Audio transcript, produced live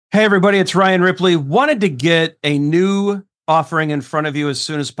Hey, everybody, it's Ryan Ripley. Wanted to get a new offering in front of you as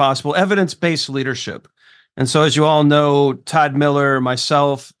soon as possible, evidence-based leadership. And so, as you all know, Todd Miller,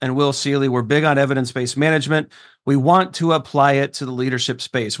 myself, and Will Seeley, we're big on evidence-based management. We want to apply it to the leadership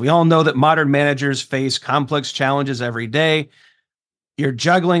space. We all know that modern managers face complex challenges every day. You're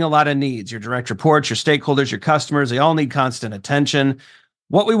juggling a lot of needs, your direct reports, your stakeholders, your customers, they all need constant attention.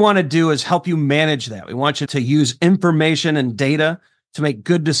 What we want to do is help you manage that. We want you to use information and data to make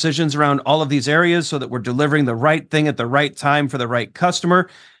good decisions around all of these areas so that we're delivering the right thing at the right time for the right customer.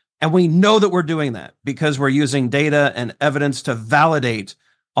 And we know that we're doing that because we're using data and evidence to validate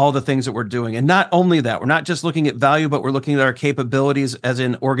all the things that we're doing. And not only that, we're not just looking at value, but we're looking at our capabilities as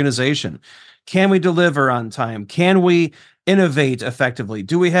an organization. Can we deliver on time? Can we innovate effectively?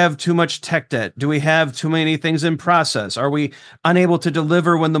 Do we have too much tech debt? Do we have too many things in process? Are we unable to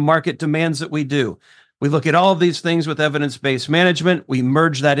deliver when the market demands that we do? We look at all of these things with evidence-based management. We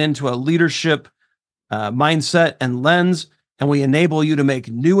merge that into a leadership mindset and lens, and we enable you to make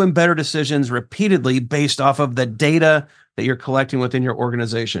new and better decisions repeatedly based off of the data that you're collecting within your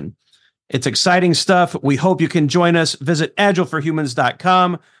organization. It's exciting stuff. We hope you can join us. Visit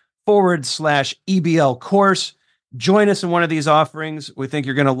agileforhumans.com/EBL course. Join us in one of these offerings. We think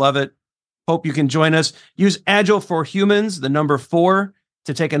you're going to love it. Hope you can join us. Use Agile for Humans, the number 4,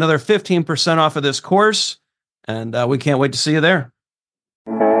 to take another 15% off of this course. And we can't wait to see you there.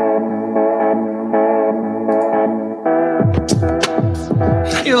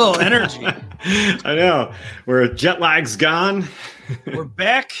 A little energy. I know. Jet lag's gone. We're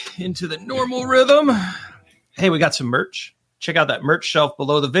back into the normal rhythm. Hey, we got some merch. Check out that merch shelf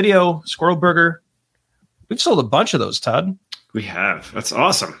below the video. Squirrel Burger. We've sold a bunch of those, Todd. We have. That's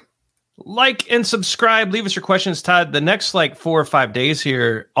awesome. Like and subscribe. Leave us your questions, Todd. The next 4 or 5 days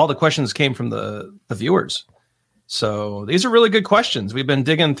here, all the questions came from the viewers. So these are really good questions. We've been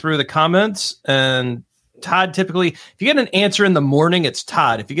digging through the comments, and Todd, typically, if you get an answer in the morning, it's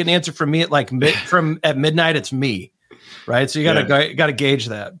Todd. If you get an answer from me at at midnight, it's me. Right. So you gotta gauge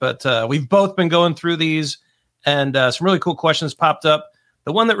that. But we've both been going through these, and some really cool questions popped up.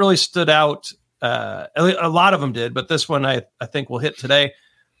 The one that really stood out, a lot of them did, but this one I think we'll hit today.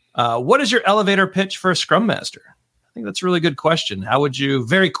 What is your elevator pitch for a Scrum Master? I think that's a really good question. How would you,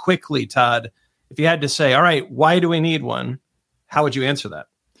 very quickly, Todd, if you had to say, all right, why do we need one? How would you answer that?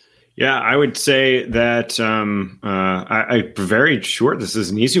 Yeah, I would say that I very short. This is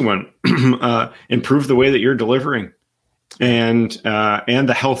an easy one. Improve the way that you're delivering, and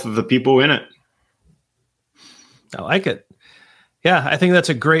the health of the people in it. I like it. Yeah, I think that's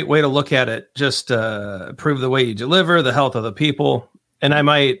a great way to look at it. Just improve the way you deliver, the health of the people. And I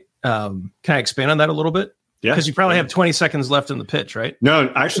might, can I expand on that a little bit? Yeah. Because you probably have 20 seconds left in the pitch, right?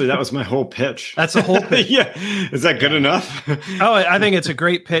 No, actually, that was my whole pitch. That's the whole pitch. Yeah. Is that good enough? Oh, I think it's a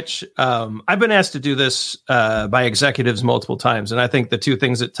great pitch. I've been asked to do this by executives multiple times. And I think the two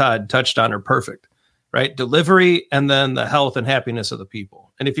things that Todd touched on are perfect, right? Delivery and then the health and happiness of the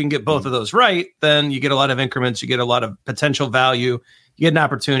people. And if you can get both of those right, then you get a lot of increments, you get a lot of potential value, you get an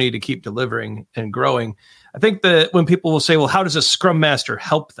opportunity to keep delivering and growing. I think that when people will say, well, how does a Scrum Master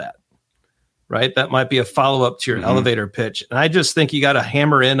help that? Right? That might be a follow-up to your elevator pitch. And I just think you got to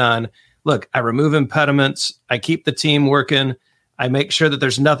hammer in on, look, I remove impediments. I keep the team working. I make sure that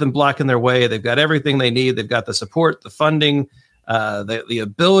there's nothing blocking their way. They've got everything they need. They've got the support, the funding, the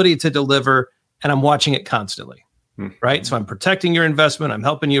ability to deliver, and I'm watching it constantly. Right? So I'm protecting your investment. I'm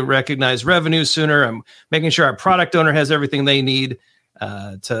helping you recognize revenue sooner. I'm making sure our product owner has everything they need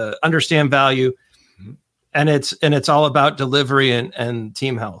to understand value. And it's all about delivery and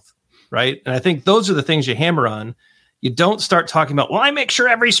team health, right? And I think those are the things you hammer on. You don't start talking about, well, I make sure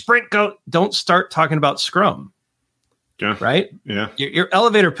every sprint don't start talking about Scrum. Yeah. Right? Yeah. Your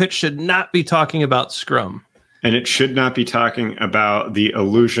elevator pitch should not be talking about Scrum. And it should not be talking about the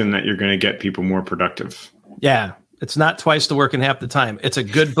illusion that you're going to get people more productive. Yeah. It's not twice the work in half the time. It's a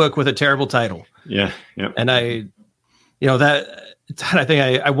good book with a terrible title. Yeah. Yeah. And I think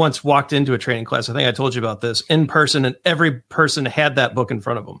I once walked into a training class. I think I told you about this in person, and every person had that book in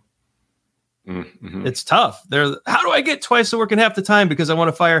front of them. Mm-hmm. It's tough. How do I get twice the work in half the time because I want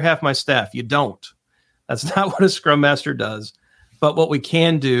to fire half my staff? You don't. That's not what a Scrum Master does. But what we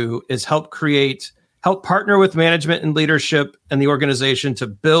can do is help partner with management and leadership and the organization to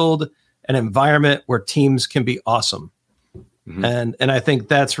build an environment where teams can be awesome. Mm-hmm. And I think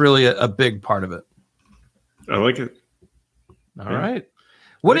that's really a big part of it. I like it. All right.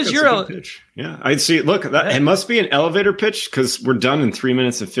 What is your pitch? Yeah, I'd see. Look, it must be an elevator pitch because we're done in 3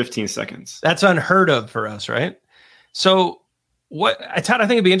 minutes and 15 seconds. That's unheard of for us, right? So, Todd, I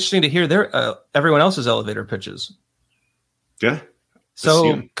think it'd be interesting to hear everyone else's elevator pitches. Yeah.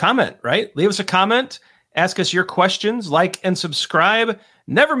 So comment, right? Leave us a comment. Ask us your questions. Like and subscribe.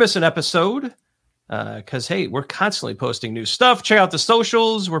 Never miss an episode. Because, hey, we're constantly posting new stuff. Check out the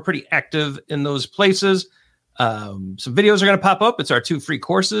socials. We're pretty active in those places. Some videos are going to pop up. It's our 2 free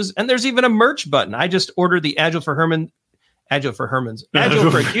courses. And there's even a merch button. I just ordered the Agile for Humans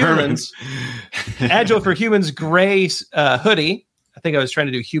gray hoodie. I think I was trying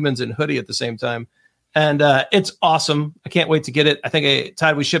to do humans and hoodie at the same time. And it's awesome. I can't wait to get it. I think,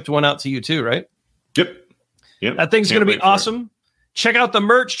 Todd, we shipped one out to you too, right? Yep. That thing's going to be awesome. Check out the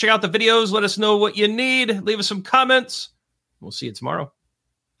merch. Check out the videos. Let us know what you need. Leave us some comments. We'll see you tomorrow.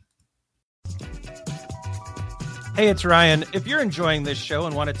 Hey, it's Ryan. If you're enjoying this show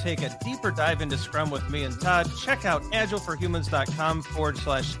and want to take a deeper dive into Scrum with me and Todd, check out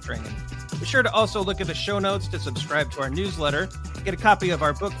agileforhumans.com/training. Be sure to also look at the show notes to subscribe to our newsletter, get a copy of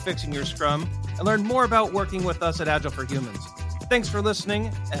our book, Fixing Your Scrum, and learn more about working with us at Agile for Humans. Thanks for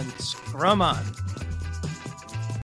listening, and Scrum on.